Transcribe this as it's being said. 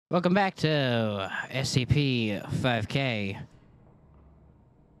Welcome back to SCP 5K.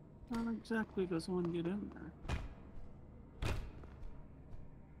 How exactly does one get in there?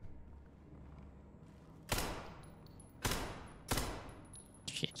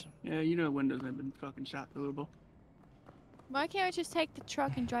 Shit. Yeah, you know windows have been fucking shot through. Why can't I just take the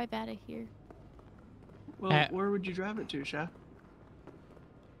truck and drive out of here? Well, where would you drive it to, Sha?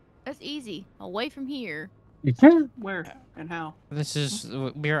 That's easy. Away from here. Where and how? This is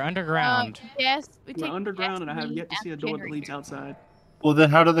we're underground. Yes, We're underground, and I have yet to see a door that leads outside. Well,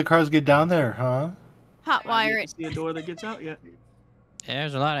 then how do the cars get down there, huh? Hot I wire have yet it. to see a door that gets out yet.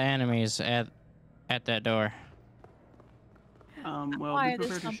 There's a lot of enemies at that door. Well, be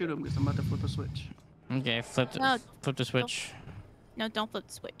prepared to shoot them because I'm about to flip a switch. Okay, flip the switch. No, don't flip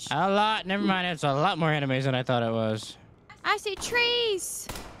the switch. A lot. Never mind. It's a lot more enemies than I thought it was. I see trees.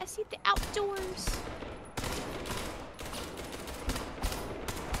 I see the outdoors.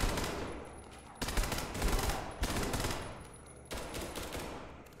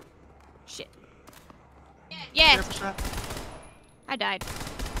 Shit. Yes. I died.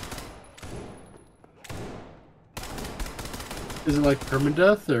 Is it like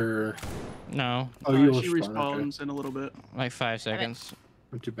permadeath or? No. Oh, you will she spawn. respawns Okay. in a little bit. Like 5 seconds.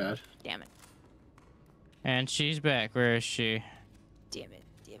 Not too bad. Damn it. And she's back. Where is she? Damn it.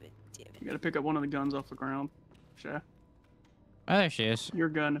 Damn it. Damn it. You gotta pick up one of the guns off the ground, Sha. Oh, there she is. Your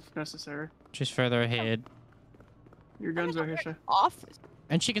gun, if necessary. She's further ahead. Your gun's right here, Sha. Office.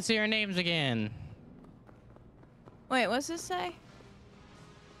 And she can see our names again. Wait, what's this say?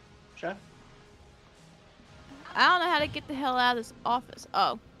 Sha? I don't know how to get the hell out of this office.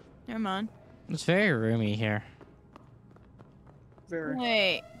 Oh, never mind. It's very roomy here. Very.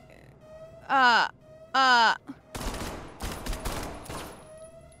 Wait. Oh.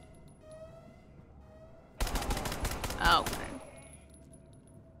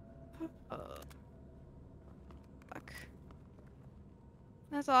 Fuck.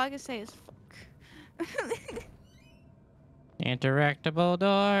 That's all I can say is fuck. Interactable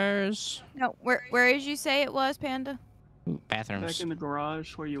doors. No, where did you say it was, Panda? Ooh, bathrooms. Back in the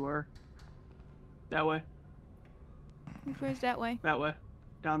garage where you were. That way. Where's that way? That way.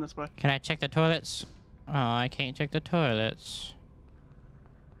 Down this way. Can I check the toilets? Oh, I can't check the toilets.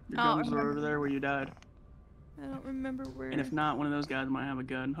 Your Oh, guns are over there where you died. I don't remember where. And if not, one of those guys might have a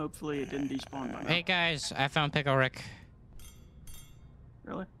gun. Hopefully it didn't despawn by now. Hey guys, I found Pickle Rick.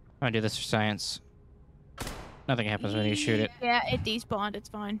 Really? I'm gonna do this for science. Nothing happens when you shoot it. Yeah, it despawned. It's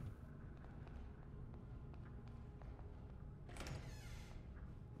fine.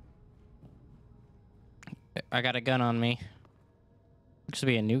 I got a gun on me. Looks to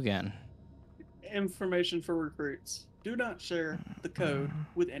be a new gun. Information for recruits. Do not share the code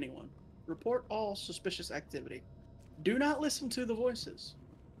with anyone. Report all suspicious activity. Do not listen to the voices.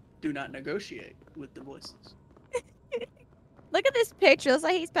 Do not negotiate with the voices. Look at this picture. It looks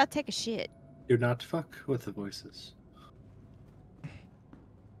like he's about to take a shit. Do not fuck with the voices.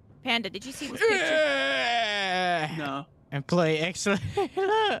 Panda, did you see this picture? No. And play excellent.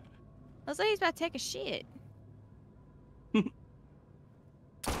 Looks like he's about to take a shit.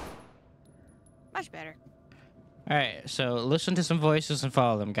 Much better. Alright, so listen to some voices and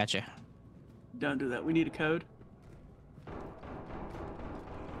follow them. Gotcha. Don't do that. We need a code.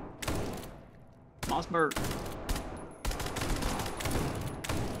 Mossberg.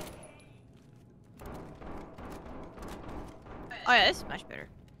 Oh yeah, this is much better.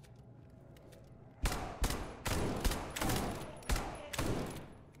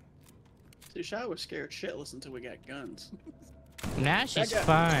 See, Shy was scared shitless until we got guns. Now she's guy-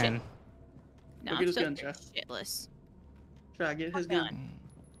 fine. No, Look I'm at his still gun, Jeff. shitless. Shy, get his gun.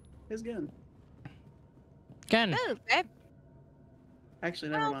 His gun. Gun. Oh, babe. Actually,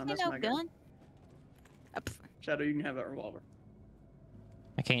 never mind. That's my gun. gun. Oh, pff. Shadow, you can have that revolver.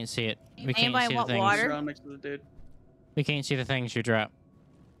 I can't see it. We can't Anybody see the want things. water? Around next to the dude. We can't see the things you drop.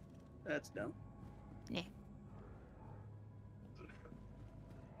 That's dumb.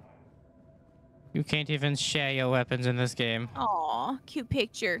 You can't even share your weapons in this game. Aw, cute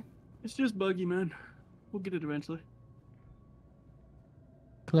picture. It's just buggy, man. We'll get it eventually.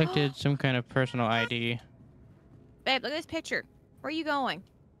 Collected some kind of personal ID. Babe, look at this picture. Where are you going?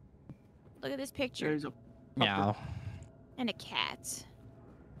 Look at this picture. There's a Meow. And a cat.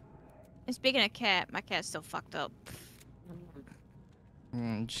 And speaking of cat, my cat's still fucked up.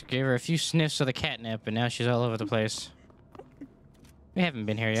 Just gave her a few sniffs of the catnip, and now she's all over the place. We haven't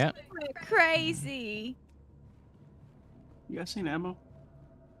been here yet. Crazy. You guys seen ammo?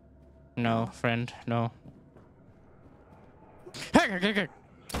 No, friend, no.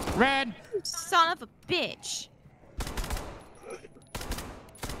 Red! You son of a bitch.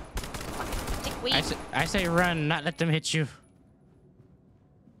 We. I say run, not let them hit you.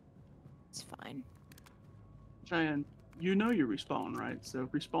 It's fine. Cheyenne, you know you respawn, right? So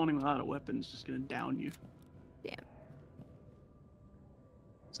respawning without a weapon is just gonna down you. Damn.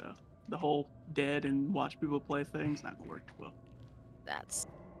 So the whole dead and watch people play thing's not gonna work too well. That's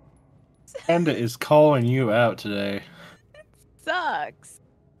Panda is calling you out today. sucks.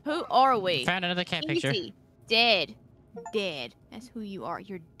 Who are we? Found another cat picture. Easy. Dead. Dead. That's who you are.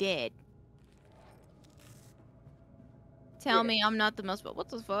 You're dead. Tell me I'm not the most. What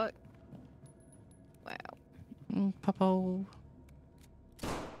the fuck? Wow. Popo.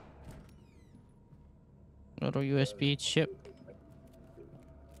 Little USB chip.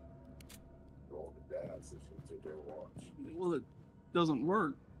 Well, it doesn't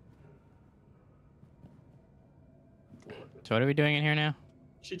work. So what are we doing in here now?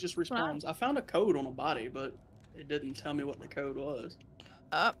 She just respawns. I found a code on a body, but it didn't tell me what the code was.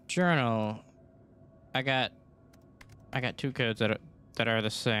 Up. Journal. I got 2 codes that are the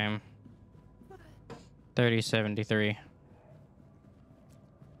same. 3073.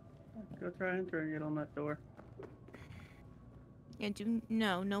 Go try entering it on that door. Yeah,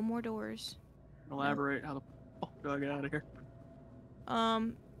 no more doors. Elaborate how the fuck do I get out of here?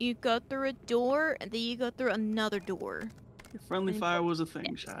 You go through a door, and then you go through another door. If friendly fire was a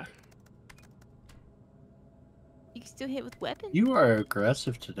thing, Shy. You can still hit with weapons. You are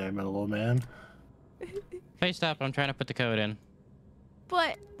aggressive today, my little man. Hey, stop! I'm trying to put the code in.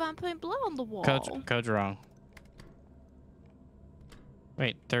 But I'm putting blood on the wall. Code's wrong.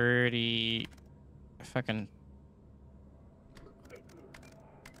 Wait, 30. Fucking.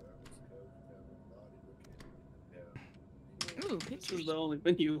 Ooh, This pictures. is the only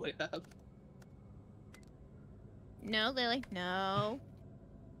menu we have. No, Lily. No.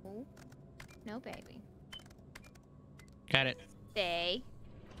 Ooh. No, baby. Got it. Stay.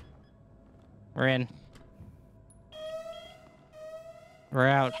 We're in. We're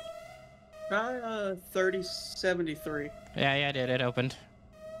out. Try 3073. Yeah, I did. It opened.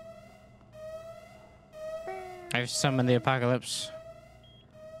 I've summoned the apocalypse.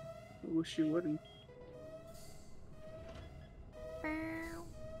 I wish you wouldn't.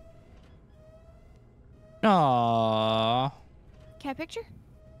 Aww. Cat picture?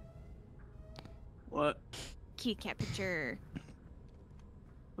 What? Kitty cat picture.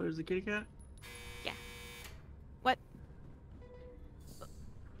 Where's the kitty cat? What?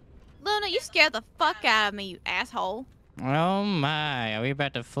 Luna, you scared the fuck out of me, you asshole. Oh my. Are we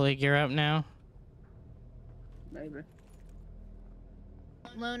about to fully gear up now? Maybe.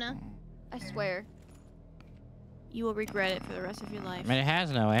 Luna, I swear. You will regret it for the rest of your I life. mean, it has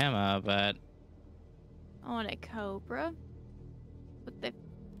no ammo, but. I want a cobra. With the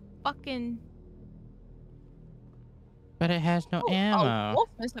fucking. But it has no Oh, ammo. a wolf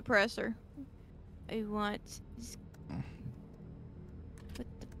suppressor. I want.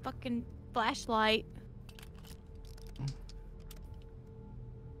 With the fucking flashlight.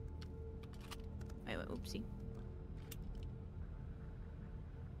 Wait, oopsie.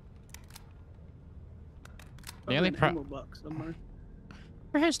 The only Probably an ammo box somewhere.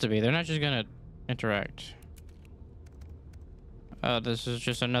 There has to be. They're not just gonna interact. Oh, this is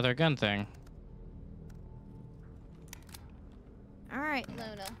just another gun thing. Alright,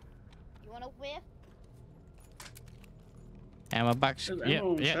 Luna. You want a whiff? Ammo box. There's Yep,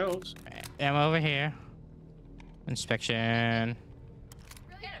 ammo on yep. shelves. Ammo over here. Inspection.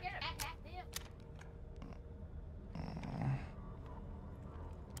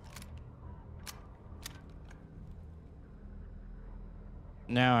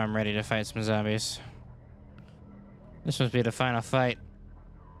 Now I'm ready to fight some zombies. This must be the final fight.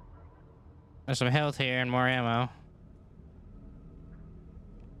 There's some health here and more ammo.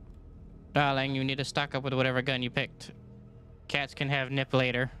 Darling, you need to stock up with whatever gun you picked. Cats can have nip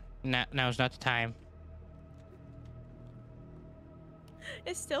later. Now's not the time.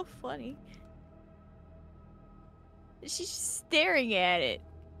 It's still funny. She's just staring at it.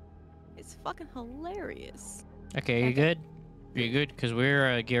 It's fucking hilarious. Okay, you good? You good? Because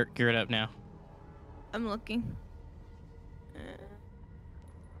we're geared up now. I'm looking.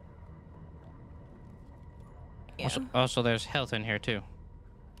 Yeah. Also, there's health in here too.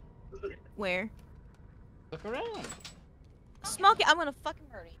 Where? Look around. Smoke it. I'm gonna fucking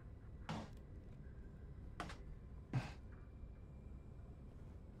hurt you.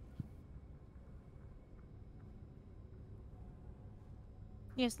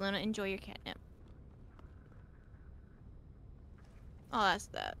 Yes, Luna, enjoy your catnip. Oh, that's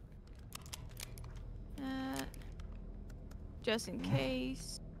that. Just in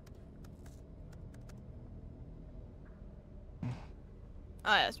case. Oh,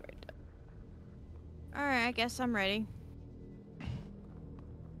 that's right there. Alright, I guess I'm ready.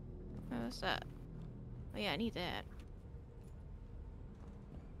 What's that? Oh yeah, I need that.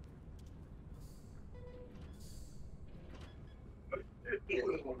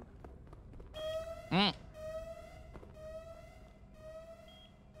 Mm.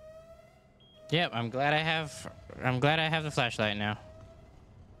 Yep, I'm glad I have the flashlight now.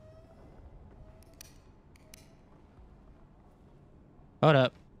 Hold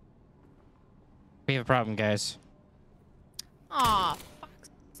up. We have a problem, guys. Aw, fuck's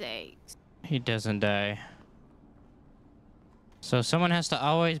sakes. He doesn't die. So someone has to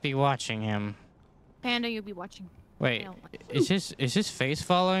always be watching him. Panda, you'll be watching. Wait, I don't like is his face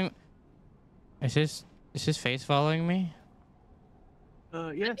following? Is his face following me?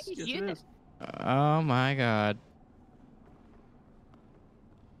 Yes, think yes you it did. is. Oh my god.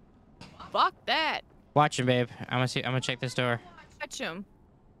 Fuck that. Watch him, babe. I'm gonna check this door. Touch him.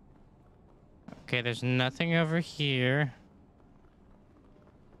 Okay, there's nothing over here.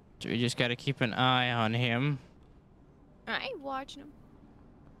 So we just gotta keep an eye on him. I ain't watching him.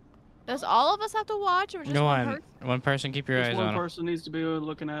 Does all of us have to watch or just No one one. person? One person, keep your Just eyes one on him. person needs to be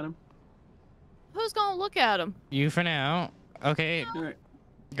looking at him. Who's gonna look at him? You for now. Okay, All right,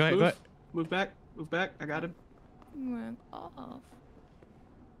 go ahead. Go ahead. move back, move back. I got him. Off.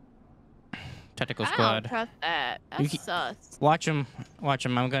 Technical I don't squad. trust that. You That's sus. Watch him. Watch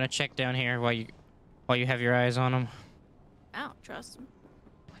him. I'm gonna check down here while you have your eyes on him. I don't trust him.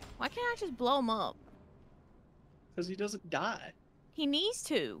 Why can't I just blow him up? Because he doesn't die. He needs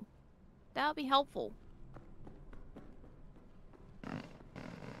to. That would be helpful.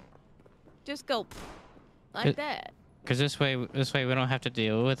 Just go like It- that. Cause this way we don't have to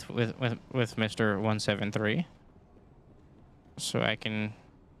deal with Mr. 173. So I can.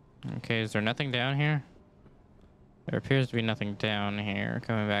 Okay, is there nothing down here? There appears to be nothing down here.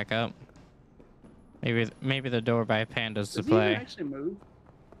 Coming back up. Maybe the door by Panda's Does to he even play. actually move?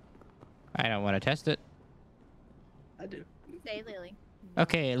 I don't want to test it. I do. Say Lily.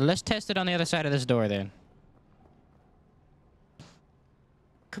 Okay, let's test it on the other side of this door then.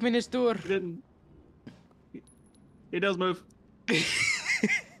 Come in this door. He didn't. He does move.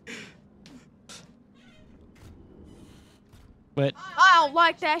 What? I don't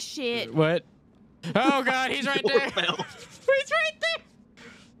like that shit. What? Oh god, he's right there. Door fell. He's right there.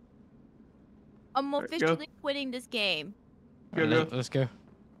 I'm Alright, go. officially quitting this game. Go, Alright, go. let's go.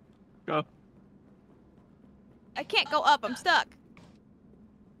 Go. I can't go up. I'm stuck.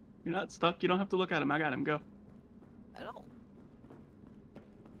 You're not stuck. You don't have to look at him. I got him. Go. I don't.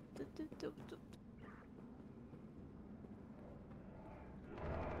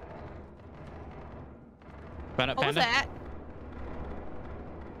 Run up, What was Panda. that?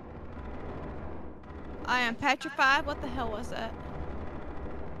 I am petrified. What the hell was that?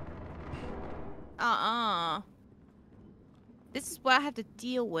 This is what I have to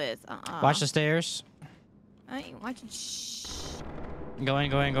deal with. Watch the stairs. I ain't watching. Shh. Go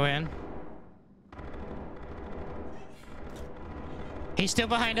in, go in, go in. He's still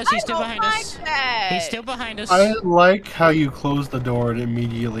behind us. He's still I don't behind like us. that. He's still behind us. I like how you closed the door and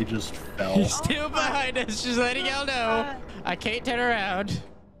immediately just fell. He's still behind us. Just letting y'all know. God. I can't turn around.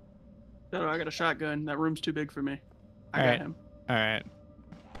 No, I got a shotgun. That room's too big for me. I Alright. got him. All right.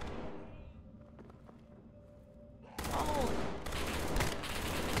 Oh,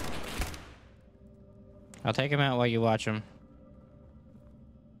 I'll take him out while you watch him.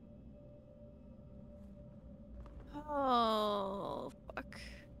 oh, fuck.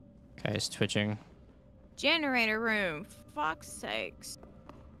 Guy's twitching. Generator room. Fuck's sakes.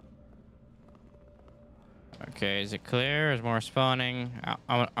 Okay, is it clear? Is more spawning?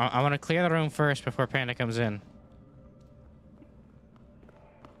 I want to clear the room first before Panda comes in.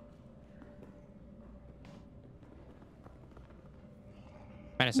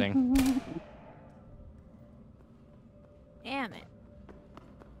 Menacing. Damn it.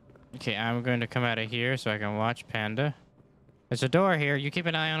 Okay, I'm going to come out of here so I can watch Panda. There's a door here. You keep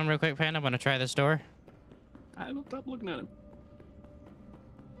an eye on him real quick, Panda. I'm going to try this door. I don't stop looking at him.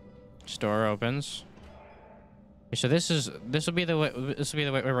 This door opens. Okay, so this will be the way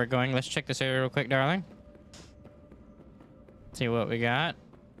where we're going. Let's check this area real quick, darling. See what we got.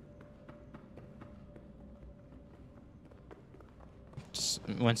 Just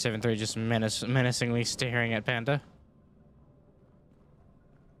 173 just menacingly staring at Panda.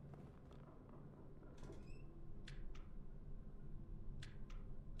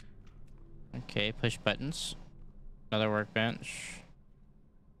 Okay, push buttons. Another workbench.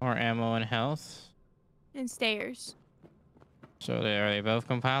 More ammo and health. And stairs. So are they both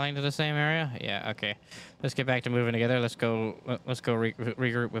compiling to the same area? Yeah, okay. Let's get back to moving together. Let's go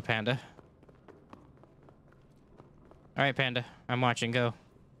regroup with Panda. All right, Panda. I'm watching. Go.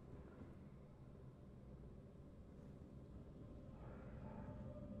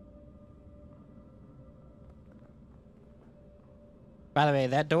 By the way,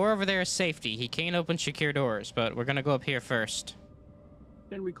 that door over there is safety. He can't open secure doors, but we're gonna go up here first.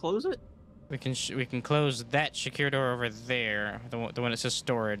 Can we close it? We can close that secure door over there, the one that says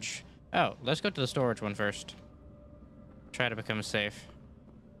storage. Oh, let's go to the storage one first. Try to become safe.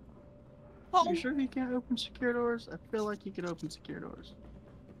 You sure he can't open secure doors? I feel like he can open secure doors.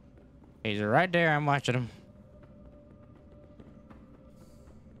 He's right there. I'm watching him.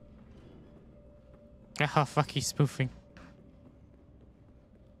 Oh fuck! He's spoofing.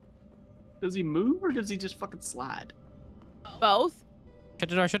 Does he move or does he just fucking slide? Both. Shut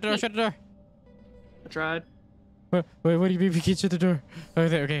the door. Shut the door. Shut the door. I tried. What do you mean we can't shut the door? Oh,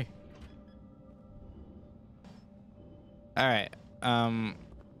 there. Okay. All right.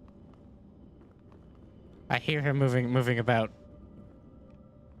 I hear him moving about.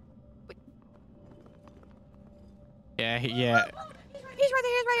 Yeah. Yeah. He's right there. He's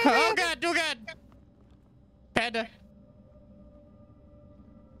right there. Oh god! Oh god! Panda.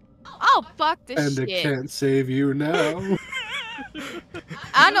 Oh fuck this And it shit. can't save you now.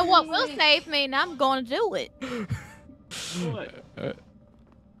 I know what will save me, and I'm gonna do it. What?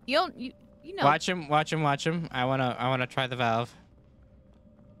 You know. Watch him. Watch him. Watch him. I wanna try the valve.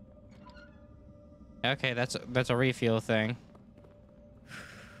 Okay, that's a refuel thing.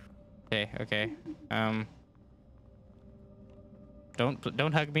 Okay. Okay.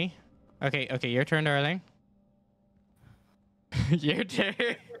 Don't hug me. Okay. Okay. Your turn, darling. Your turn.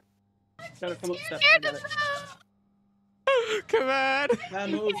 Gotta come up steps. I got it. Come on. Now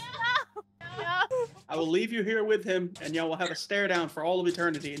move. No. I will leave you here with him, and y'all will have a stare down for all of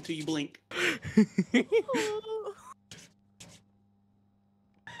eternity until you blink.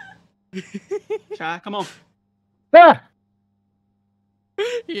 Shy, come on. Ah!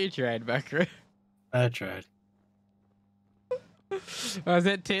 You tried, Bucker. I tried. Was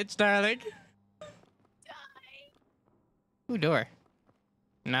it tits, darling? Ooh, door.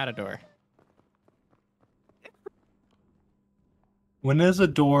 Not a door. When is a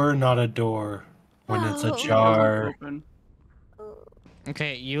door not a door? When it's a Oh. jar. Open.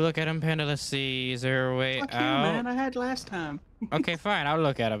 Okay, you look at him, Panda. Let's see. Is there a way Fuck you, out? man. I had last time. Okay, fine. I'll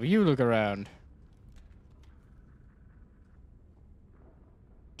look at him. You look around.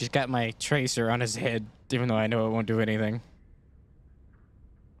 Just got my tracer on his head, even though I know it won't do anything.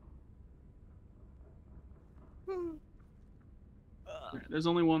 There's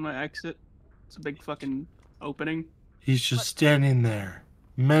only one way exit. It's a big fucking opening. He's just standing there,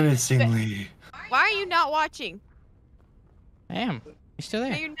 menacingly. Why are you not watching? I am. You're still No,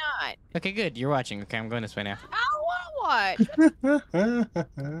 there. you're not. Okay, good. You're watching. Okay, I'm going this way now. I don't want to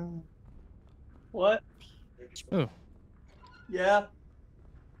watch. What? Ooh, Yeah.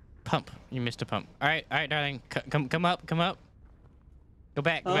 pump. You missed a pump. All right, darling. Come up. Go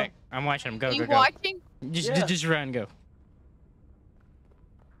back. Go Huh? back. I'm watching him. Go, you go, go. watching? Yeah. Just run. Go.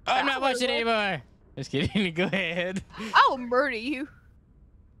 Oh, I'm not watching anymore. Just kidding. Go ahead. I will murder you.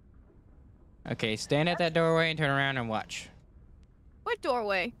 Okay, stand at that doorway and turn around and watch. What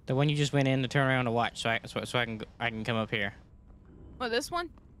doorway? The one you just went in to turn around to watch, so I can come up here. Oh, this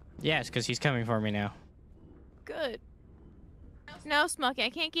one? Yes, because he's coming for me now. Good. No, Smokey, I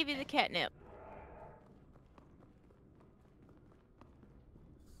can't give you the catnip.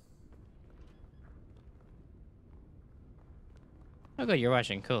 Oh, good. You're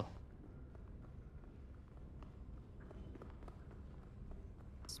watching. Cool.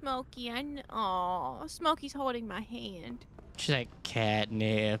 Smokey, Aw, Smokey's holding my hand. She's like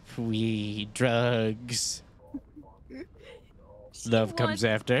catnip, weed, drugs. Love comes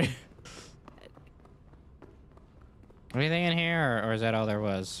after. Anything in here, or is that all there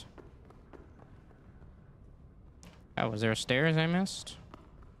was? Oh, was there stairs I missed?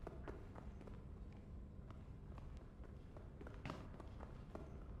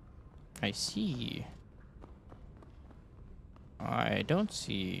 I see. I don't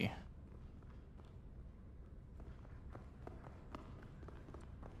see.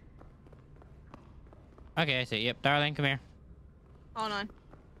 Okay, I see. Yep, darling, come here. Hold on.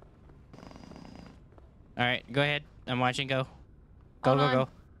 All right, go ahead. I'm watching. Go. Go, Hold go, on. go.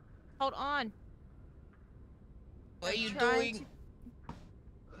 Hold on. What are you trying doing?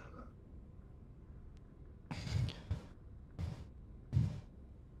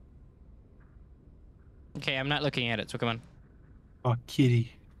 Okay, I'm not looking at it, so come on. Oh,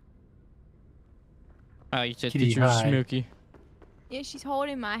 kitty. Oh, you said Kitty, that you were hi. smoky. Yeah, she's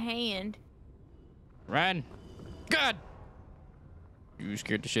holding my hand. Run! God! You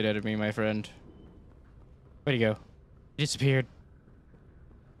scared the shit out of me, my friend. Where'd he go? Disappeared.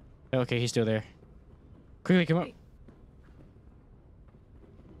 Okay, he's still there. Quickly, come up.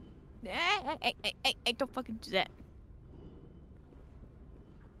 Hey, don't fucking do that.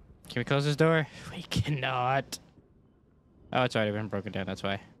 Can we close this door? We cannot. Oh, it's already been broken down, that's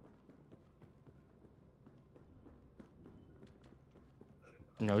why.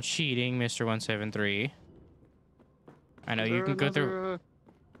 No cheating, Mr. 173. I know you can go through...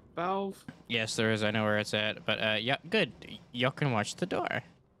 valve? Yes, there is. I know where it's at. But, yeah, good. Y'all can watch the door.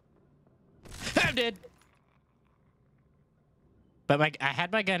 I'm dead! But I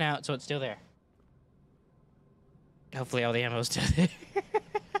had my gun out, so it's still there. Hopefully all the ammo's still there.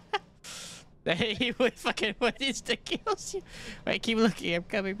 He would fucking insta-kills you. Wait, keep looking. I'm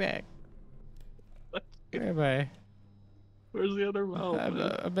coming back. Where am I? Where's the other valve?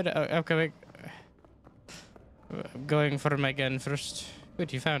 I'm coming. I'm going for my gun first.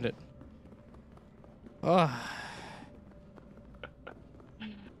 Good, you found it. Oh.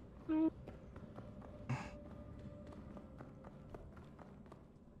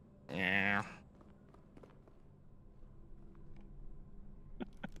 Yeah.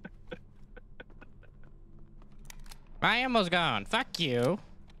 My ammo's gone. Fuck you.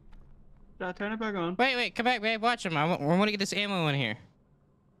 Turn it back on. Wait, come back, babe. Watch him. I want to get this ammo in here.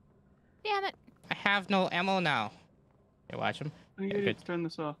 Damn it. I have no ammo now. Okay, watch him. I need Good. to turn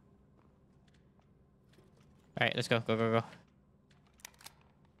this off. Alright, let's go. Go.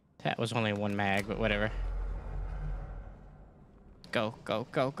 That was only one mag, but whatever. Go.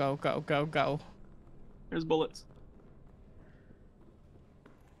 Here's bullets.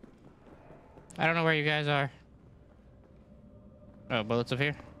 I don't know where you guys are. Oh, bullets up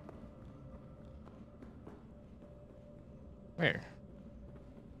here? Where?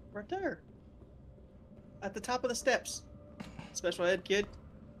 Right there. At the top of the steps. Special ed kid.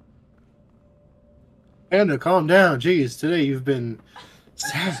 Panda, calm down. Jeez, today you've been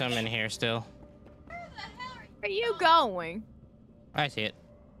savage. Some in here still. Where are you going? I see it.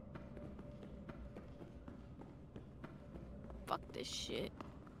 Fuck this shit.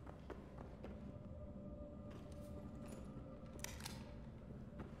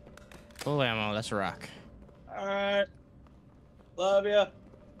 Full ammo, let's rock. Alright. Love ya.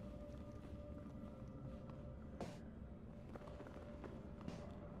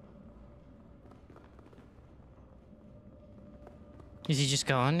 Is he just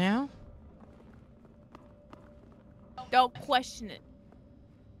gone now? Don't question it.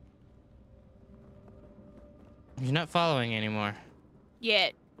 He's not following anymore.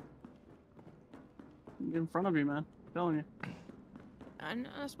 Yet. In front of you, man. I'm telling you. I know,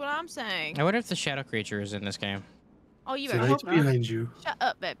 that's what I'm saying. I wonder if the shadow creature is in this game. Oh, you It's better right behind you. shut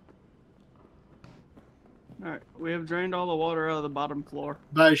up, babe. Alright, we have drained all the water out of the bottom floor.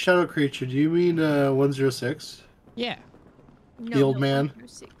 By shadow creature, do you mean 106? Yeah. No, The old man?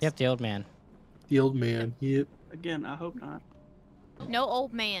 106. Yep, the old man. The old man. Yep. Again, I hope not. No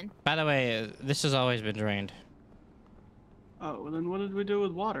old man. By the way, this has always been drained. Oh, well then what did we do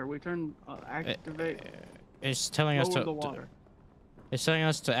with water? We turned activate It's telling us lower to. the water. It's telling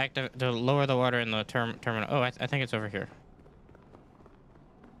us to lower the water in the terminal. Oh, I think it's over here.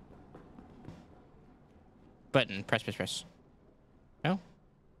 Button. Press. No?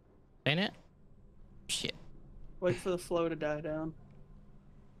 Ain't it? Shit. Wait for the flow to die down.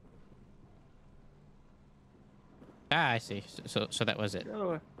 Ah, I see. So that was it. The other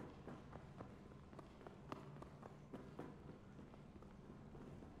way.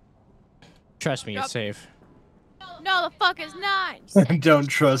 Trust me, Yup. it's safe. No, the fuck is not. Don't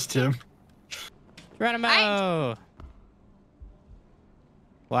trust him. Geronimo!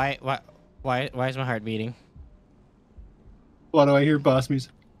 Why is my heart beating? Why do I hear boss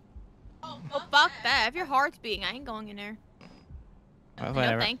music? Well, fuck that. If your heart's beating, I ain't going in there. Well, No,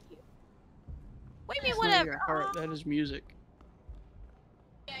 whatever. thank you. What do you That's mean, not whatever? your heart, that is music.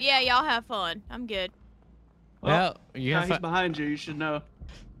 Yeah, y'all have fun. I'm good. Well, you Yeah, have he's behind you. You should know.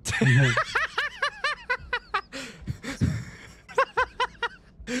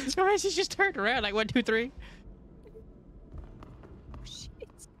 So why is he just turned around like 1, 2, 3? Shit.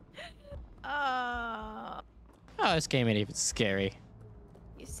 Oh, this game ain't even scary.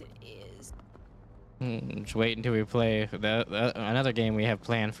 Yes, it is. Just wait until we play another game we have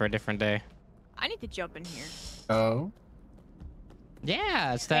planned for a different day. I need to jump in here. Oh.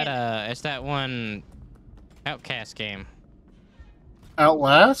 Yeah, it's that one Outcast game.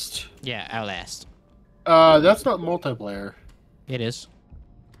 Outlast? Yeah, Outlast. That's not multiplayer. It is.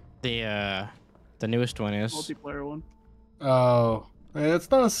 The newest one is. Multiplayer one. Oh. It's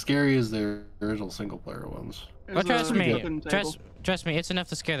not as scary as the original single player ones. Well, There's trust a me. flipping table. Trust me, it's enough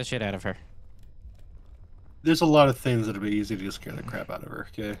to scare the shit out of her. There's a lot of things that'd be easy to scare the crap out of her.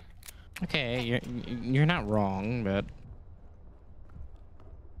 Okay. Okay, you're not wrong, but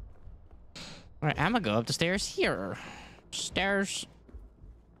all right, I'm gonna go up the stairs here. Stairs.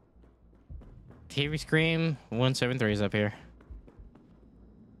 TV scream 173 is up here.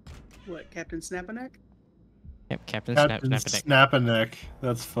 What, Captain Snapaneck? Yep, Captain Captain Snapaneck. Snapaneck.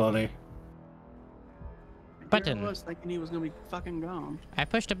 That's funny. Button. Here I was thinking he was gonna be fucking gone. I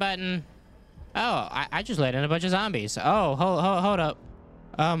pushed a button. Oh, I just let in a bunch of zombies. Oh, hold up.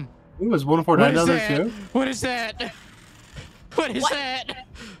 It was 149 down there that? too. What is that? What is that?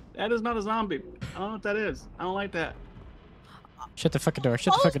 That is not a zombie. I don't know what that is. I don't like that. Shut the fucking door.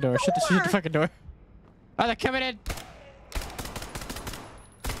 Shut the fucking door. Shut the fucking door. Oh, they're coming in.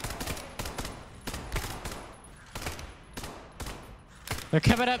 They're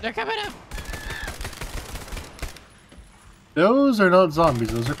coming up. They're coming up. Those are not zombies.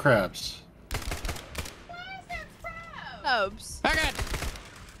 Those are crabs. Oops. Oh god.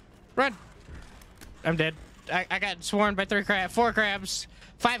 Run. I'm dead. I got swarmed by 4 crabs,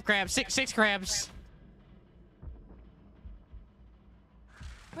 5 crabs, 6 crabs.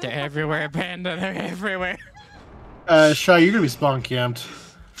 They're everywhere, Panda. They're everywhere. Shy, you're gonna be spawn camped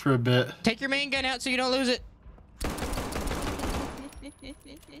for a bit. Take your main gun out so you don't lose it.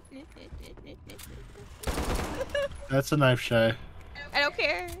 That's a knife, Shy. I don't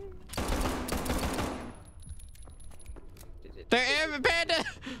care. They're Panda.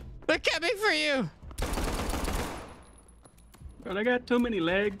 They're coming for you. But I got too many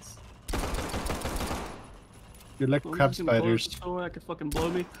legs. You're like I'm crab just gonna close spiders. the door, that could fucking blow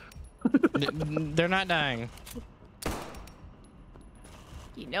me. They're not dying.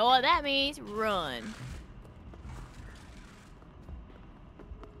 You know what that means? Run.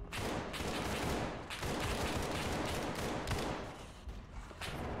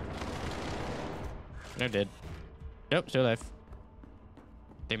 They're dead. Nope, still alive.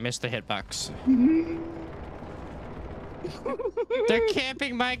 They missed the hitbox. They're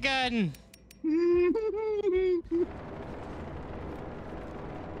camping my gun.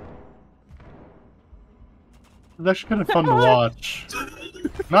 It's actually kind of fun to watch.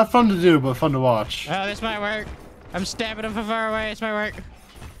 Not fun to do, but fun to watch. Oh, this might work. I'm stabbing them from far away. This might work.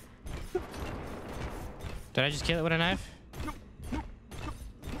 Did I just kill it with a knife?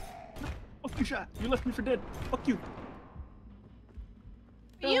 Fuck you, shot. You left me for dead. Fuck you.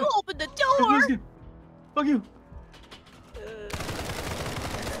 You opened the door. Fuck you.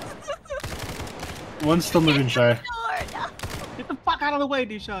 One's still moving, Shy. Get the fuck out of the way,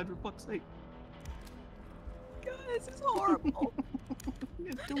 D-Shot, for fuck's sake. God, this is horrible.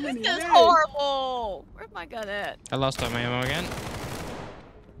 Too many This is legs. horrible. Where's my gun at? I lost all my ammo again.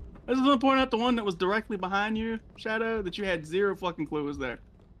 I just want to point out the one that was directly behind you, Shadow, that you had zero fucking clue was there.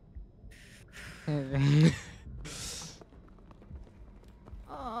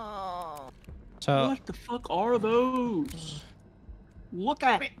 Oh. So What the fuck are those? Look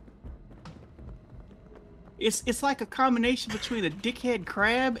at it. It's like a combination between a dickhead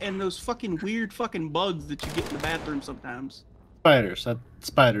crab and those fucking weird fucking bugs that you get in the bathroom sometimes. Spiders.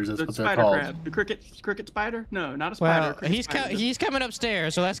 Spiders. That's The what they're spider called. crab. The cricket spider? No, not a spider. well, a cricket spider. he's coming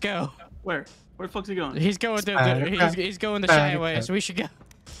upstairs, so let's go. Where the fuck's he going? He's going Spider crab. he's going the Spider shy way, crab. so we should go.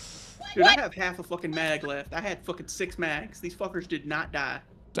 Dude, I have half a fucking mag left. I had fucking 6 mags. These fuckers did not die.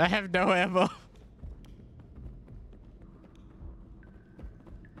 I have no ammo.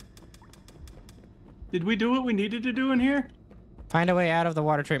 Did we do what we needed to do in here? Find a way out of the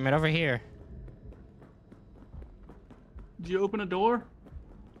water treatment over here. Did you open a door?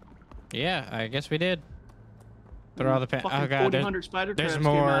 Yeah, I guess we did. Throw all the Fucking oh god, 400 spider there's crabs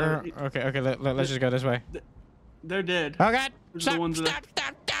came out more. of it. Okay, let's just go this way. They're dead. Oh god! Those are the Stop! ones Stop!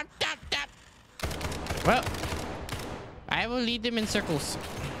 that- Stop! Well, I will lead them in circles.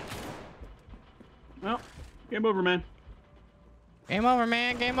 Well, game over, man. Game over,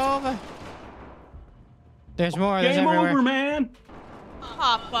 man. Game over. There's more. There's Game everywhere. over, man.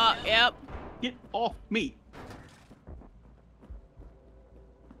 Pop up. Yep. Get off me.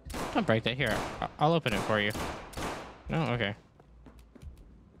 Don't break that. Here, I'll open it for you. No, okay.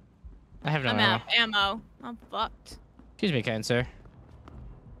 I have no I'm ammo. out of ammo. I'm fucked. Excuse me, kind sir.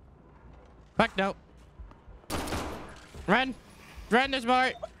 Fuck no. Run! Run, there's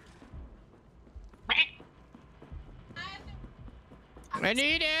more! I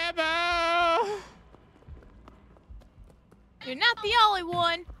need ammo! You're not the only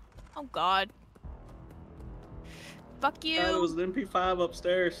one. Oh god. Fuck you. That was the MP5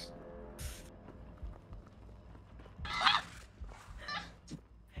 upstairs.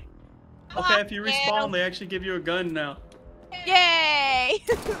 Okay, if you respawn, they actually give you a gun now. Yay!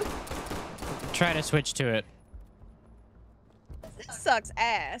 try to switch to it. This sucks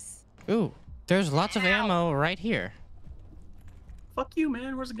ass. Ooh, there's lots of ammo right here. Fuck you,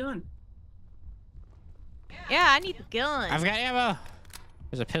 man. Where's the gun? Yeah, I need the gun. I've got ammo.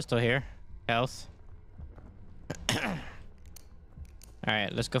 There's a pistol here. Health. All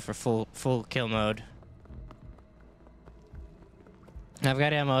right, let's go for full kill mode. I've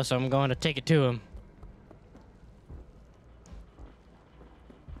got ammo, so I'm going to take it to him.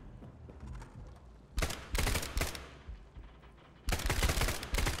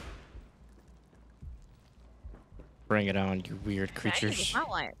 Bring it on, you weird creatures.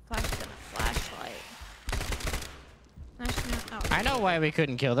 Flashlight. I know why we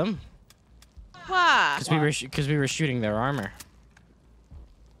couldn't kill them. Why? Because we were shooting their armor.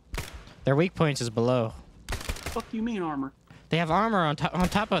 Their weak points is below. Fuck you mean armor? They have armor on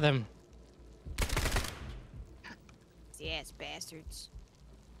top of them. Yes, bastards.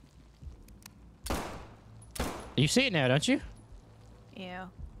 You see it now, don't you? Yeah.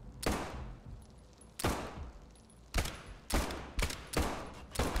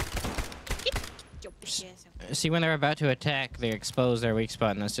 See, when they're about to attack, they expose their weak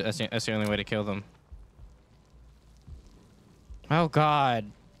spot, and that's the only way to kill them. Oh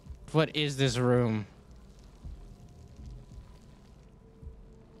God, what is this room?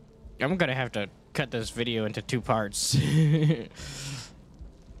 I'm gonna have to cut this video into 2 parts.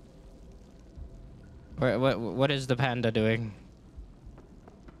 What is the panda doing?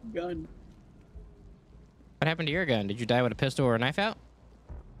 Gun. What happened to your gun? Did you die with a pistol or a knife out?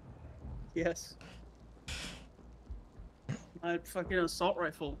 Yes. My fucking assault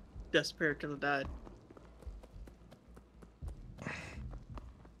rifle disappeared because it died.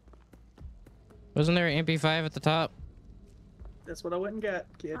 Wasn't there an MP5 at the top? That's what I went and got,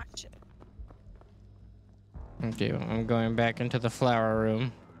 kid. Oh, shit. Okay, I'm going back into the flower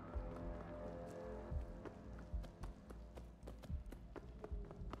room.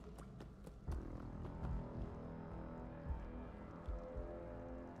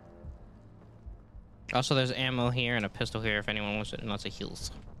 Also, there's ammo here and a pistol here if anyone wants it, and lots of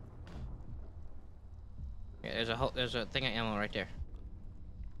heals. Yeah, there's a thing of ammo right there.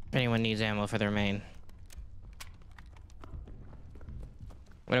 If anyone needs ammo for their main.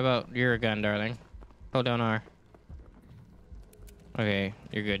 What about your gun, darling? Hold down R. Okay,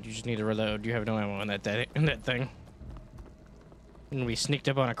 you're good. You just need to reload. You have no ammo in that thing. And we sneaked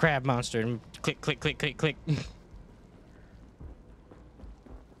up on a crab monster and click, click, click, click, click.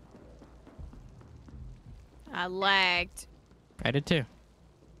 I lagged. I did too.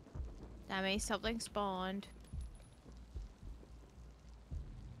 That means something spawned.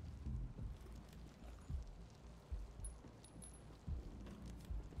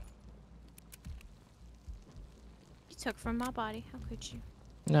 You took from my body. How could you?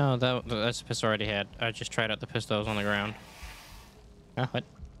 No, that's the pistol I already had. I just tried out the pistols on the ground. Oh, what?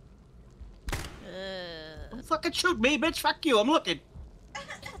 Don't fucking shoot me, bitch. Fuck you. I'm looking.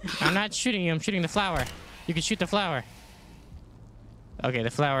 I'm not shooting you. I'm shooting the flower. You can shoot the flower. Okay,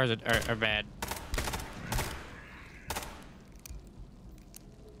 the flowers are bad.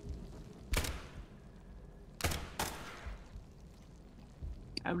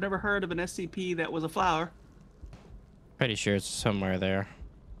 I've never heard of an SCP that was a flower. Pretty sure it's somewhere there.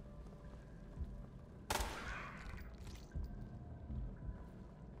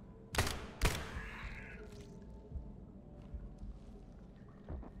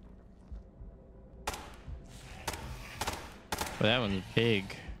 Well, that one's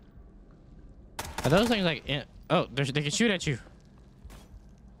big. Are those things like... Oh, they can shoot at you.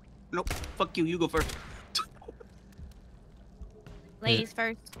 Nope. Fuck you. You go first. Ladies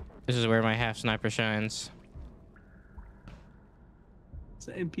first. This is where my half sniper shines. It's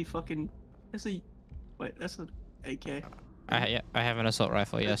an MP fucking... That's a... Wait, that's an AK. Yeah, I have an assault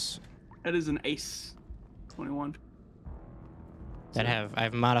rifle, yes. That is an Ace 21.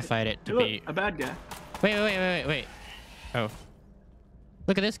 I've modified it to Hey, look, be... a bad guy. Wait. Oh.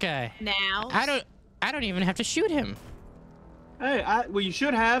 Look at this guy. Now. I don't even have to shoot him. Hey, well, you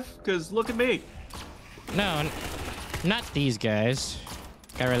should have, because look at me. No, not these guys.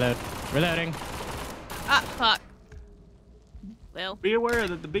 Gotta reload. Reloading. Ah, fuck. Well. Be aware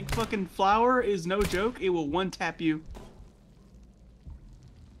that the big fucking flower is no joke. It will one-tap you.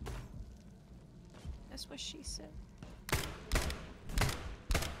 That's what she said.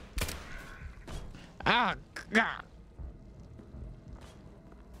 Ah, God.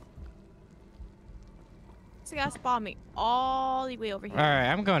 This guy spawned me all the way over here. Alright,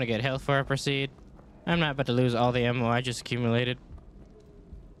 I'm going to get health before I proceed. I'm not about to lose all the ammo I just accumulated.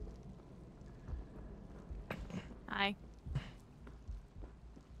 Hi.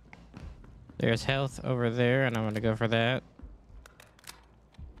 There's health over there, and I'm gonna go for that.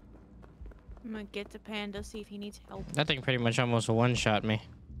 I'm gonna get the panda, see if he needs help. That thing pretty much almost one-shot me.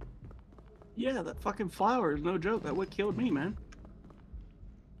 Yeah, that fucking flower is no joke. That what killed me, man.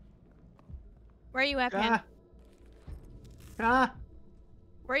 Where are you at, panda? Ah!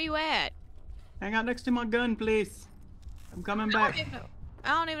 Where are you at? Hang out next to my gun, please. I'm coming back. I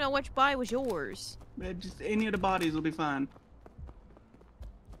don't even know which body was yours. Just any of the bodies will be fine.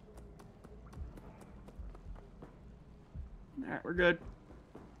 Alright, we're good.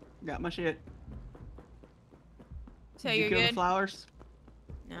 Got my shit. So Did you you're kill good? the flowers?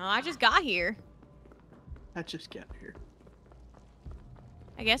 No, I just got here. I just got here.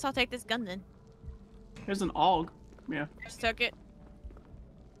 I guess I'll take this gun then. There's an aug. Yeah. Just took it.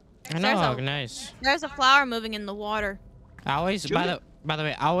 An There's a- aug, nice. There's a flower moving in the water. Always, Shoot by the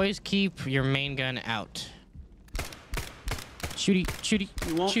way, always keep your main gun out. Shooty, shooty,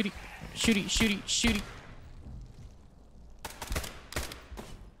 You won't? shooty, shooty, shooty, shooty.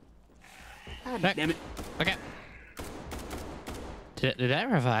 God Back. damn it. Okay. Did that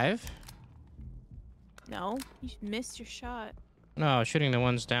revive? No, you missed your shot. No, shooting the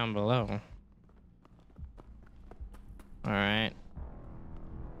ones down below. Alright.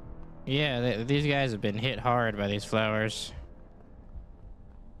 Yeah, these guys have been hit hard by these flowers.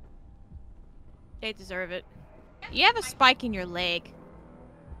 They deserve it. You have a spike in your leg.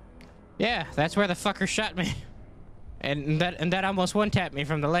 Yeah, that's where the fucker shot me. And that almost one-tapped me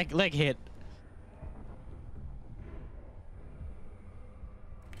from the leg hit.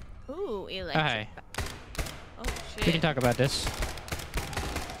 Ooh, electric. Hi. Oh We can shit. talk about this.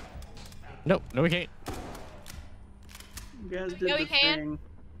 Nope, no we can't. You guys did Yeah, we the can. thing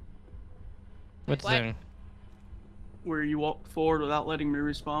What's What? the where you walked forward without letting me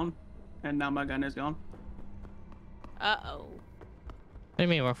respawn, and now my gun is gone. Uh-oh. What do you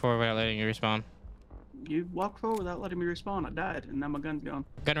mean walk forward without letting you respawn? You walked forward without letting me respawn. I died, and now my gun's gone.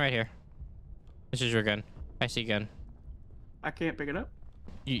 Gun right here. This is your gun. I see gun. I can't pick it up.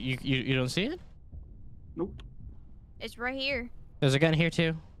 You don't see it? Nope. It's right here. There's a gun here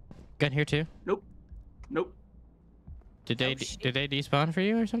too. Gun here too. Nope. Nope. Did they Oh, shit. did they despawn for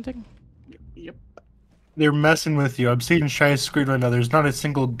you or something? Yep. They're messing with you. I'm seeing Shy's screen right now. There's not a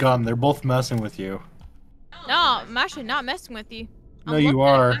single gun. They're both messing with you. No, I'm actually not messing with you. No, I'm you looking at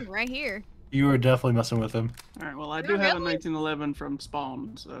a are. gun right here. You are definitely messing with them. All right. Well, I You're do have a really? 1911 from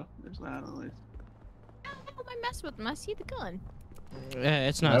spawn, so there's that at least. How am I mess with them? I see the gun.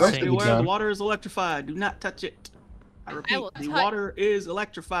 It's I not don't safe. see Beware, gun. the water is electrified. Do not touch it. I repeat, will the touch- water is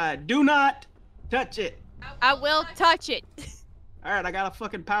electrified. Do not touch it. I will touch it. All right, I got a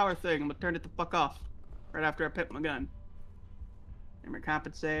fucking power thing. I'm gonna turn it the fuck off right after I pick my gun. And my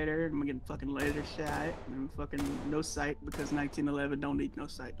compensator. I'm gonna get fucking laser shot. And fucking no sight because 1911 don't need no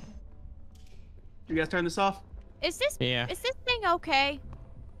sight. You guys turn this off? Is this Yeah. is this thing okay?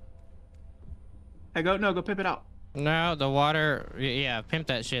 Hey, go pimp it out. No, the water. Yeah, pimp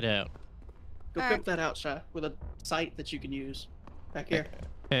that shit out. Go Alright. pimp that out, Shy, with a sight that you can use. Back here.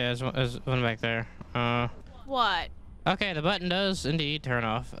 Yeah, there's one back there. What? Okay, the button does indeed turn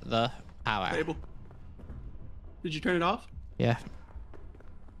off the power. Table. Did you turn it off? Yeah.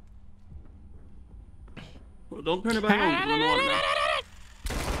 Well, don't turn it back on. 'Cause we're in the water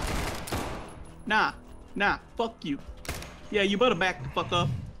now. Nah, fuck you. Yeah, you better back the fuck up.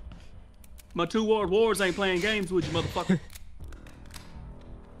 My two world wars ain't playing games with you, motherfucker.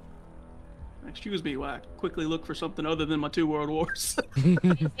 Excuse me while I quickly look for something other than my two world wars.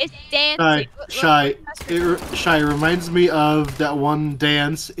 It's dancing. Shy, Look, Shy reminds me of that one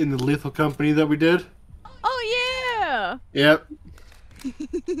dance in the Lethal Company that we did. Oh yeah. Yep.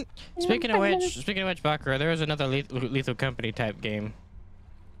 Speaking of which, Bakura, there was another Lethal Company type game.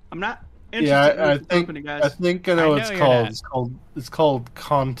 I'm not Yeah, interested in I this think company, guys. I think I know I what know it's you're called. not. It's called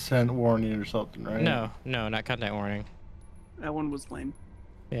content warning or something, right? No, not content warning. That one was lame.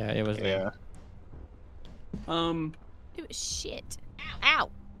 Yeah, it was. Yeah. It was shit. Ow.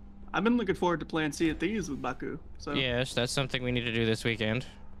 I've been looking forward to playing Sea of Thieves with Baku. So Yes, that's something we need to do this weekend.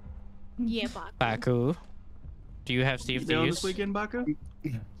 Yeah, Bach. Baku, do you have you Steve down Thieves? this weekend, Baku?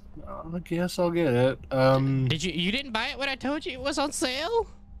 I guess I'll get it. Did you didn't buy it when I told you it was on sale?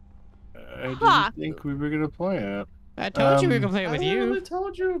 I didn't Huh. think we were gonna play it. I told you we were gonna play it I with literally you.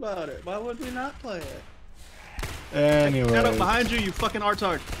 told you about it. Why would we not play it? Anyway, Shut up behind you, you fucking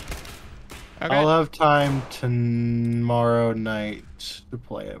artard. Okay. I'll have time tomorrow night to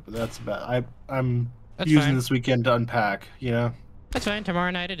play it, but that's about. I'm That's using fine. this weekend to unpack. You know. That's fine.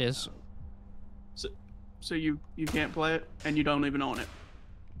 Tomorrow night it is. So you can't play it and you don't even own it.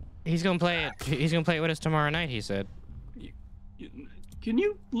 He's gonna play it. He's gonna play it with us tomorrow night. He said. You, Can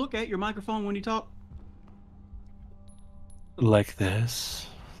you look at your microphone when you talk? Like this.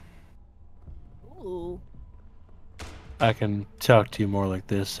 Ooh. I can talk to you more like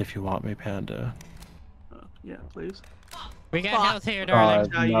this if you want me, Panda. Yeah, please. We got Fuck. health here, darling.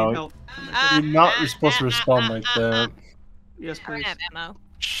 How you no. need help? You're supposed to respond like that. Yes, I don't please. have ammo.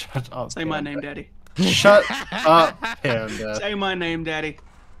 Shut up. Say my Panda. name, Daddy. Shut up, Panda. Say my name, Daddy.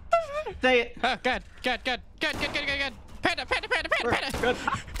 Say it. Oh, good. Panda. Good.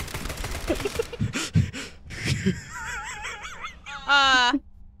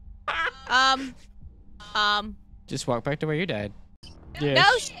 Just walk back to where you died. No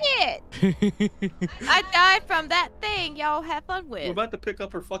Yes. shit! I died from that thing y'all have fun We're with. about to pick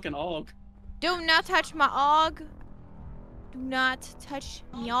up her fucking og. Do not touch my og. Do not touch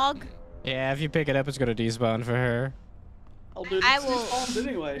my og. Yeah, if you pick it up, it's gonna despawn for her. Oh, dude, I it's will- spawned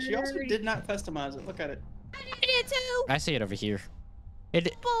anyway. She also did not customize it. Look at it. I did too. I see it over here. It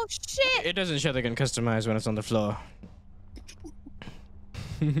Bullshit. doesn't show the gun customized when it's on the floor.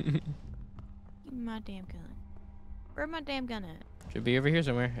 Give me my damn gun. Where my damn gun at? Should be over here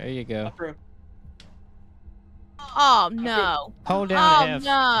somewhere. There you go. Bro, Oh no. Hold down Oh, F.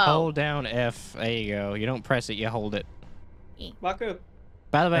 no. Hold down F. There you go. You don't press it, you hold it. Baku.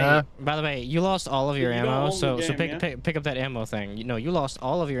 By the way, you lost all of your You don't ammo, own the so game, pick up that ammo thing. You lost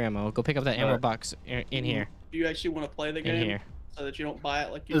all of your ammo. Go pick up that ammo Alright. box in here. Do you actually want to play the In game? here. So that you don't buy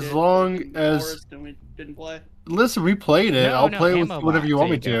it like you As did long in as- Forest and we didn't play? Listen, we played it. No, I'll no, play with ammo whatever box. you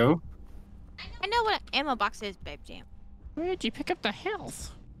want me There you to. I know what an ammo box is, babe jam. Where'd you pick up the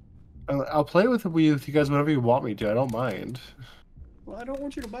health? I'll play with you guys whenever you want me to. I don't mind. Well, I don't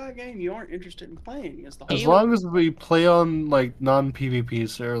want you to buy a game you aren't interested in playing. Is the whole As long as we play on like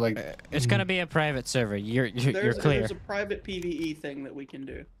non-PvP or like. It's gonna be a private server. You're there's, clear. There's a private PvE thing that we can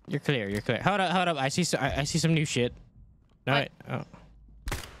do. You're clear. Hold up. I see some new shit. No, What? wait.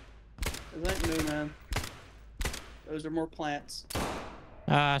 Oh. Is that new, man? Those are more plants.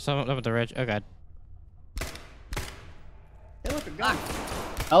 Some up with the ridge. Oh god. Hey, look, a gun.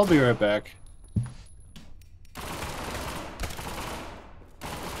 I'll be right back.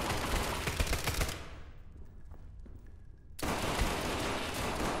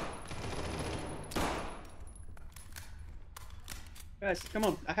 Guys, come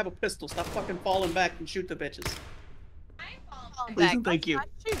on. I have a pistol. Stop fucking falling back and shoot the bitches. Please Back. and thank you.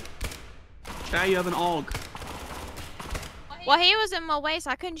 Shoot. Now you have an AUG. Well, he was in my way,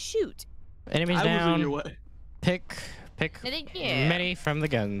 so I couldn't shoot. Enemies I was in down. your way. Pick Yeah. many from the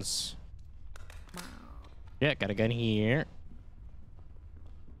guns. Yeah, got a gun here.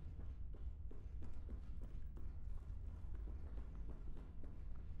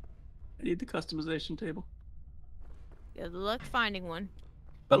 I need the customization table. Good luck finding one.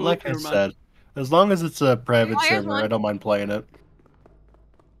 But Oh, like I never mind. said, as long as it's a private Oh, here's server, one. I don't mind playing it.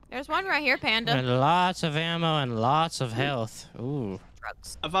 There's one right here, Panda. And lots of ammo and lots of health. Ooh.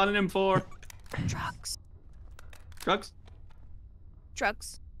 Drugs. I found an M4. Drugs. Drugs?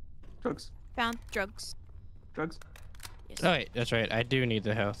 Drugs. Drugs. Found drugs. Drugs. Yes. Oh wait, that's right. I do need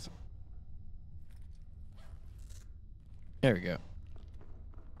the health. There we go.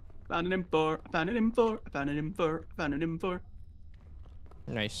 Found an M4. I found an M4. I found an M4. I found an M4.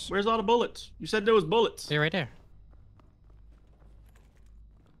 Nice. Where's all the bullets? You said there was bullets. They're right there.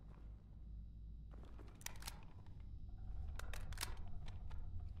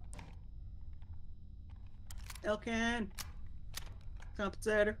 Elcan.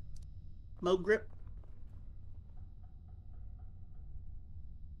 Compensator. Mo grip.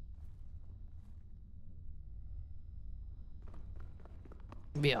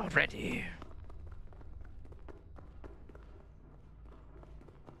 We are ready.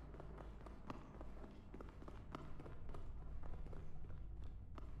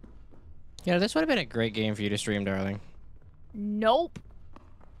 Yeah, this would have been a great game for you to stream, darling. Nope.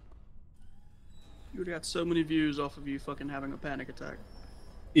 You would have got so many views off of you fucking having a panic attack.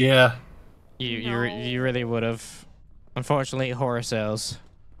 Yeah. You really would have. Unfortunately, horror sells.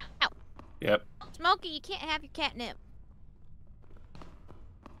 Yep. Smokey, you can't have your catnip.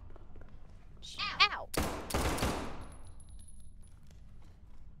 Ow. What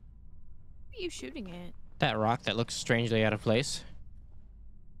are you shooting at? That rock that looks strangely out of place.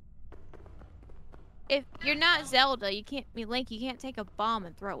 If you're not Zelda, you can't be Link, you can't take a bomb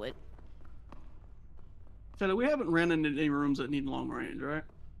and throw it. Taylor, we haven't ran into any rooms that need long range, right?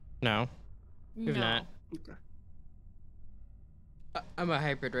 No, we've No. not. Okay. I'm a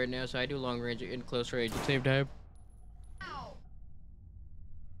hybrid right now, so I do long range and close range at the same time.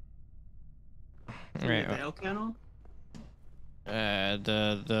 So you Right. got the Elcan on?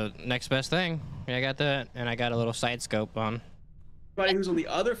 The next best thing. Yeah, I got that, and I got a little side scope on. Everybody who's on the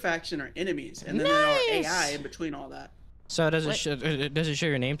other faction are enemies, and then there are AI Nice! in between all that. So does What? does it show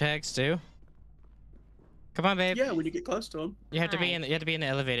your name tags too? Come on, babe. Yeah, when you get close to them. You have to be Hi. in the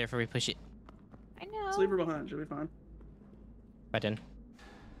elevator before we push it. I Just know. leave her behind. She'll be fine. Button.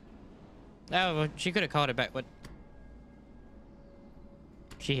 Oh, well, she could have called it back. What?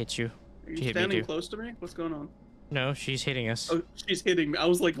 She hits you. Are She you hit me standing too. close to me? What's going on? No, she's hitting us. Oh, she's hitting me. I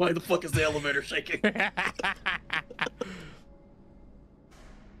was like, why the fuck is the elevator shaking?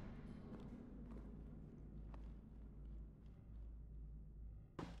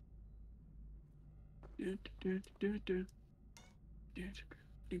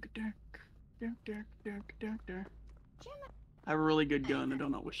 I have a really good gun. I do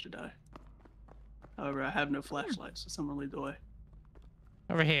not wish to die. However, I have no flashlight, so someone lead the way.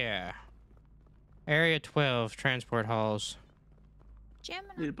 Over here. Area 12, transport halls. I need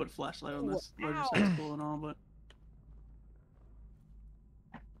Gemini. to put a flashlight on this. Ow. Emergency cool and all, but.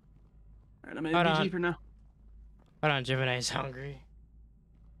 Alright, I'm Hold at on. PG for now. Hold on, Gemini's hungry.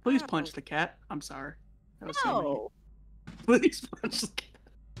 Please punch the cat. I'm sorry. That was so mean. No. Please punch the cat.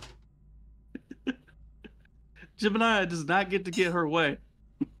 Gemini does not get to get her way.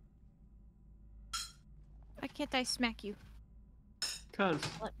 Why can't I smack you? Cuz.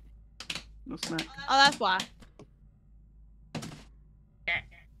 What? No snack. Oh, that's why.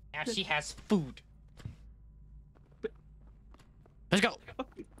 Now she has food. Let's go.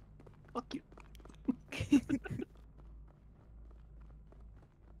 Fuck you. Fuck you.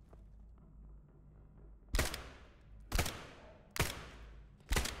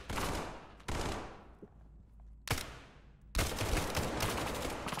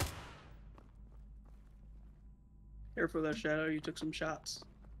 Careful that shadow, you took some shots.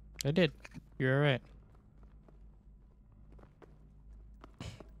 I did. You're alright.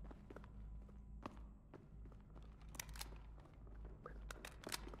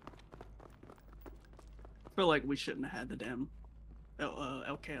 I feel like we shouldn't have had the damn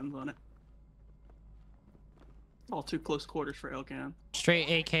L-cans on it. All too close quarters for L-can. Straight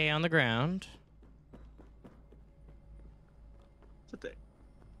AK on the ground. Sit there.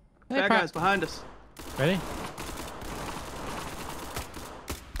 They Bad pro- guys behind us. Ready?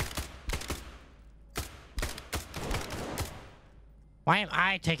 Why am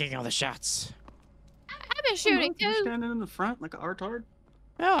I taking all the shots? I've been shooting You're too. standing in the front like a retard.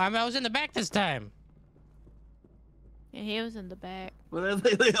 No, I was in the back this time. Yeah, he was in the back. Well,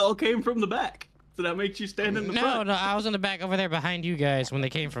 they all came from the back. So that makes you stand in the No, front. no, I was in the back over there behind you guys when they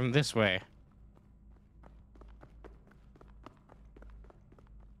came from this way.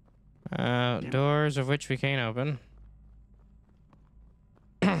 Doors of which we can't open.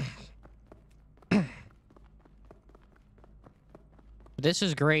 This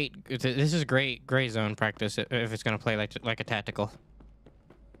is great. This is great gray zone practice if it's gonna play like a tactical.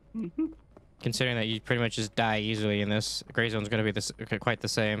 Mm-hmm. Considering that you pretty much just die easily in this, gray zone's gonna be quite the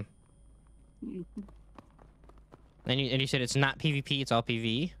same. Mm-hmm. And you said it's not PvP, it's all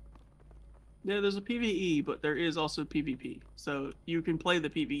PvE. Yeah, there's a PvE, but there is also PvP. So you can play the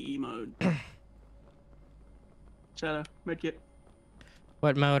PvE mode. Shadow, medkit.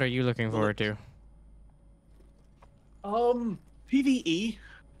 What mode are you looking forward to? PvE.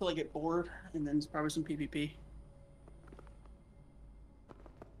 Till I get bored, and then there's probably some PvP.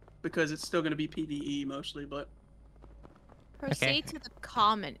 Because it's still gonna be PvE mostly, but Proceed to the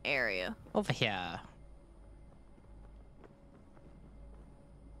common area. Over here.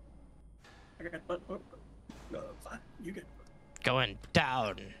 I got no, fine. You get Going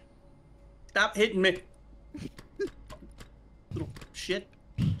down. stop hitting me. Little shit.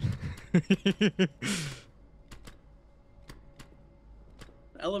 The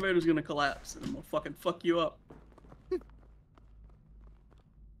elevator's gonna collapse and I'm gonna fucking fuck you up.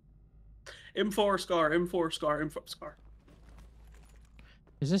 M4 scar, M4 scar, M4 scar.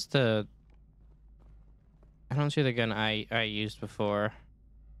 Is this the... I don't see the gun I used before.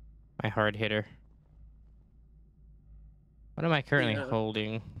 My hard hitter. What am I currently Yeah.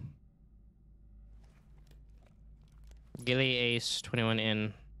 holding? Ghillie Ace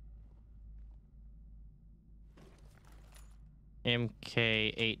 21N.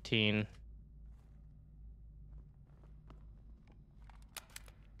 MK18.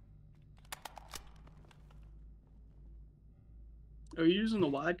 Are you using the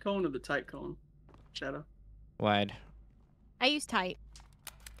wide cone or the tight cone, Shadow? Wide. I use tight.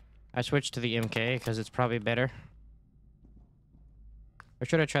 I switched to the MK because it's probably better. Or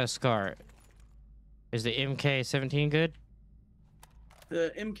should I try the SCAR? Is the MK17 good?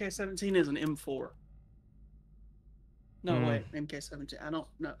 The MK17 is an M4. No, Hmm. wait, MK17. I don't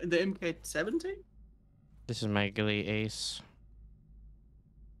know. The MK17? This is my Ghillie Ace.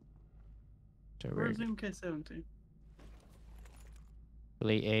 So we're Where's MK17?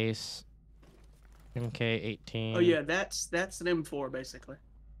 Elite Ace. MK18. Oh yeah, that's an M4 basically.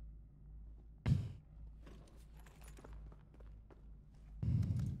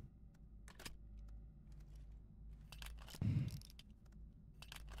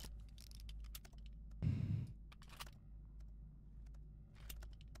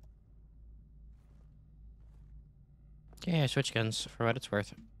 Yeah, switch guns for what it's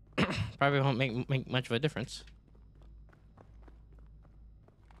worth. Probably won't make much of a difference.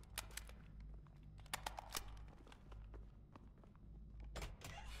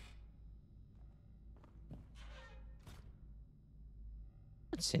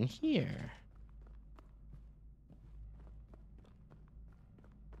 What's in here?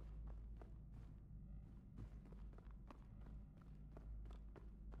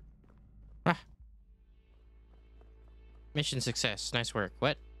 Ah. Mission success. Nice work.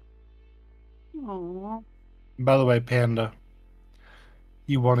 What? Aww. By the way, Panda,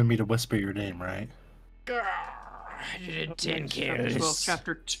 you wanted me to whisper your name, right? I did 10 Chapter 12, kills.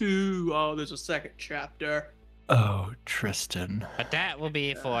 chapter 2. Oh, there's a second chapter. Oh, Tristan. But that will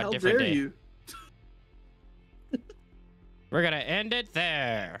be for a How different dare day. you? We're gonna end it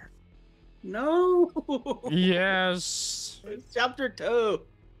there. No. Yes. It's chapter 2.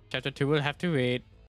 Chapter 2 will have to wait.